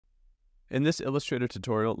In this Illustrator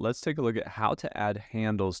tutorial, let's take a look at how to add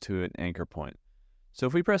handles to an anchor point. So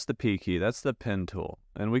if we press the P key, that's the pen tool,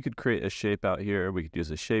 and we could create a shape out here. We could use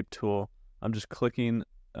a shape tool. I'm just clicking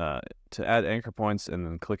to add anchor points and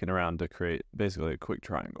then clicking around to create basically a quick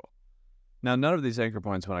triangle. Now, none of these anchor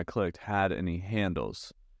points when I clicked had any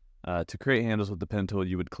handles. To create handles with the pen tool,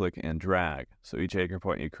 you would click and drag. So each anchor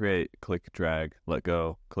point you create, click, drag, let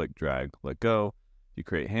go, click, drag, let go, you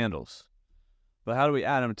create handles. But how do we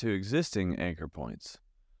add them to existing anchor points?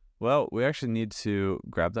 Well, we actually need to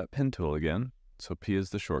grab that pen tool again. So P is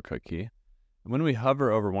the shortcut key. And when we hover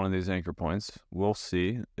over one of these anchor points, we'll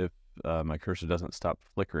see, if my cursor doesn't stop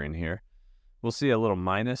flickering here, we'll see a little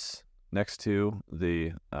minus next to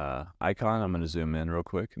the icon. I'm going to zoom in real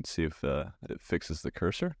quick and see if it fixes the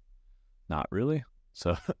cursor. Not really.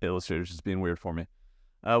 So Illustrator's just being weird for me.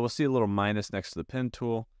 We'll see a little minus next to the pen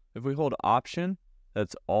tool. If we hold Option,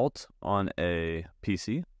 that's Alt on a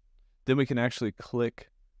PC, then we can actually click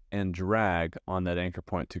and drag on that anchor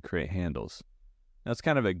point to create handles. Now, it's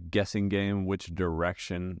kind of a guessing game which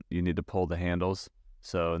direction you need to pull the handles.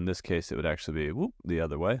 So in this case, it would actually be the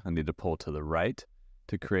other way. I need to pull to the right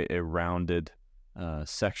to create a rounded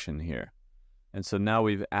section here. And so now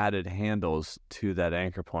we've added handles to that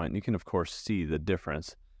anchor point. And you can, of course, see the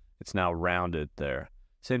difference. It's now rounded there.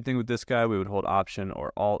 Same thing with this guy. We would hold Option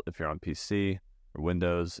or Alt if you're on PC or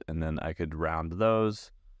Windows, and then I could round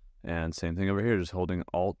those. And same thing over here, just holding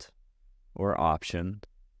Alt or Option,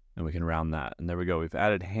 and we can round that. And there we go. We've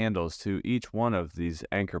added handles to each one of these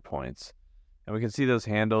anchor points. And we can see those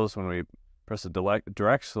handles when we press the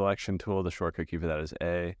direct selection tool. The shortcut key for that is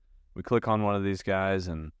A. We click on one of these guys,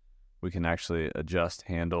 and we can actually adjust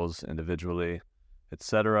handles individually,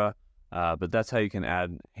 etc. But that's how you can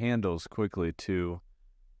add handles quickly to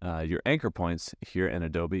your anchor points here in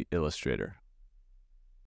Adobe Illustrator.